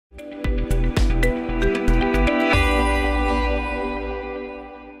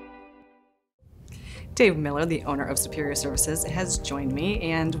Dave Miller, the owner of Superior Services, has joined me,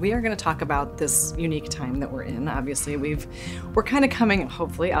 and we are going to talk about this unique time that we're in. Obviously, we're kind of coming,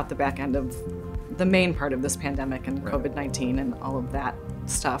 hopefully, out the back end of the main part of this pandemic and COVID-19 and all of that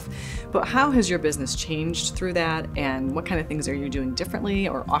stuff. But how has your business changed through that, and what kind of things are you doing differently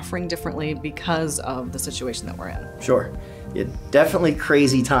or offering differently because of the situation that we're in? Sure. Yeah, definitely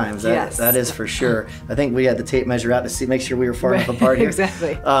crazy times. Yes. That is for sure. I think we had the tape measure out to make sure we were far enough apart here.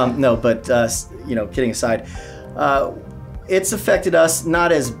 Exactly. No, but kidding aside, it's affected us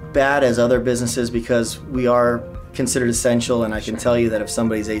not as bad as other businesses because we are considered essential, and I can tell you that if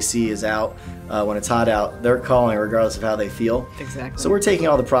somebody's AC is out when it's hot out, they're calling regardless of how they feel. Exactly. So we're taking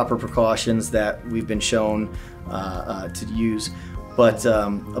all the proper precautions that we've been shown to use. But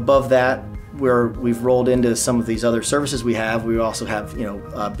above that, we've rolled into some of these other services we have. We also have,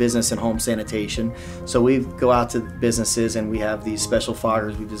 business and home sanitation. So we go out to businesses and we have these special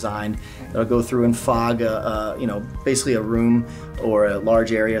foggers we've designed that'll go through and fog, basically a room or a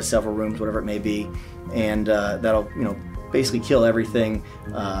large area, several rooms, whatever it may be, and that'll, basically kill everything,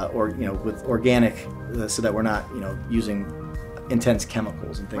 with organic, so that we're not, using intense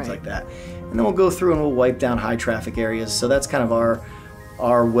chemicals and things like that. And then we'll go through and we'll wipe down high traffic areas. So that's kind of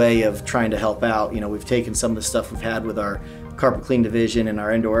our way of trying to help out. We've taken some of the stuff we've had with our carpet clean division and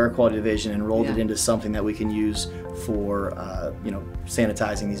our indoor air quality division and rolled it into something that we can use for,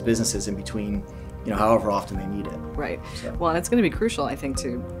 sanitizing these businesses in between, however often they need it. Right. So. Well, and it's going to be crucial, I think,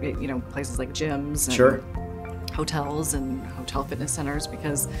 to, places like gyms and hotels and hotel fitness centers,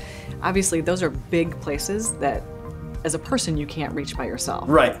 because obviously those are big places that as a person you can't reach by yourself.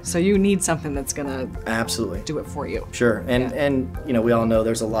 Right. So you need something that's going to absolutely do it for you. Sure. And we all know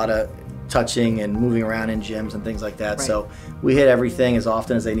there's a lot of touching and moving around in gyms and things like that. Right. So we hit everything as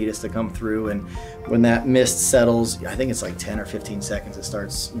often as they need us to come through, and when that mist settles, I think it's like 10 or 15 seconds, it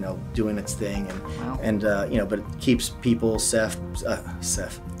starts, doing its thing, and but it keeps people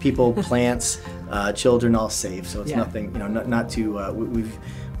plants, children all safe. So it's nothing, not too,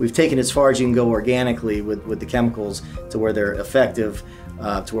 we've taken it as far as you can go organically with the chemicals to where they're effective,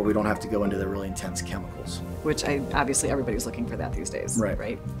 to where we don't have to go into the really intense chemicals. Which obviously everybody's looking for that these days.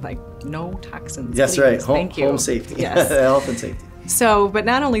 Right. Like no toxins. That's please. right. Thank you. Home safety. Yes. Health and safety. So, but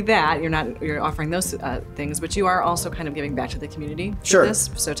not only that, you're offering those things, but you are also kind of giving back to the community. Sure. This.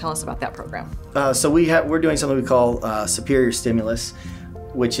 So tell us about that program. So we're doing something we call Superior Stimulus,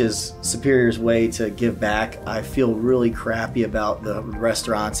 which is Superior's way to give back. I feel really crappy about the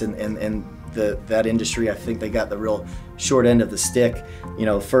restaurants and that industry. I think they got the real short end of the stick.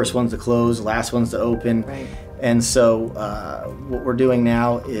 First ones to close, last ones to open. Right. And so what we're doing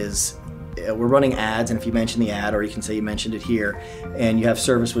now is we're running ads, and if you mention the ad, or you can say you mentioned it here, and you have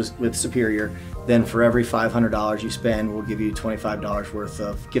service with Superior, then for every $500 you spend, we'll give you $25 worth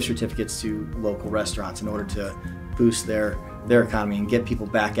of gift certificates to local restaurants in order to boost their economy and get people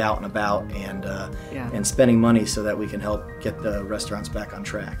back out and about and spending money so that we can help get the restaurants back on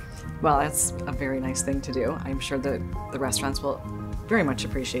track. Well, that's a very nice thing to do. I'm sure that the restaurants will very much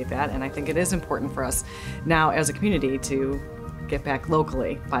appreciate that, and I think it is important for us now as a community to get back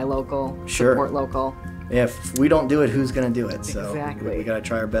locally, buy local, support local. Yeah, if we don't do it, who's going to do it? So exactly. we got to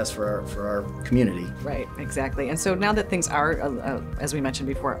try our best for our community. Right, exactly. And so now that things are, as we mentioned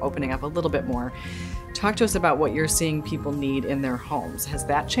before, opening up a little bit more, talk to us about what you're seeing people need in their homes. Has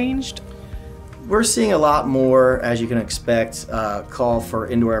that changed? We're seeing a lot more, as you can expect, call for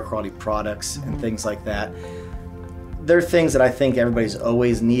indoor air quality products and things like that. They're things that I think everybody's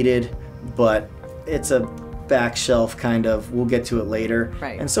always needed, but it's a back shelf kind of, we'll get to it later.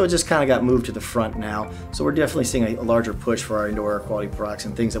 Right. And so it just kind of got moved to the front now. So we're definitely seeing a larger push for our indoor air quality products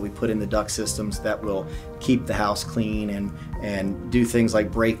and things that we put in the duct systems that will keep the house clean and do things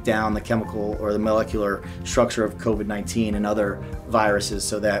like break down the chemical or the molecular structure of COVID-19 and other viruses,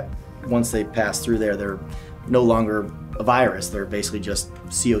 so that once they pass through there, they're no longer a virus. They're basically just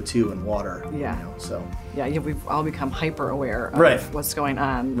CO2 and water. Yeah. Yeah, we've all become hyper aware of what's going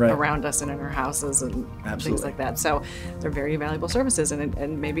on around us and in our houses and things like that. So they're very valuable services,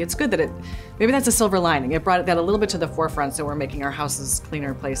 and maybe it's good that maybe that's a silver lining. It brought that a little bit to the forefront, so we're making our houses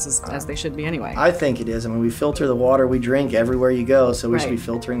cleaner places as they should be anyway. I think it is. I mean, we filter the water we drink everywhere you go, so we should be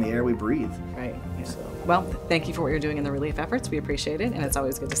filtering the air we breathe. Right. Yeah. So. Well, thank you for what you're doing in the relief efforts. We appreciate it, and it's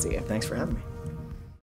always good to see you. Thanks for having me.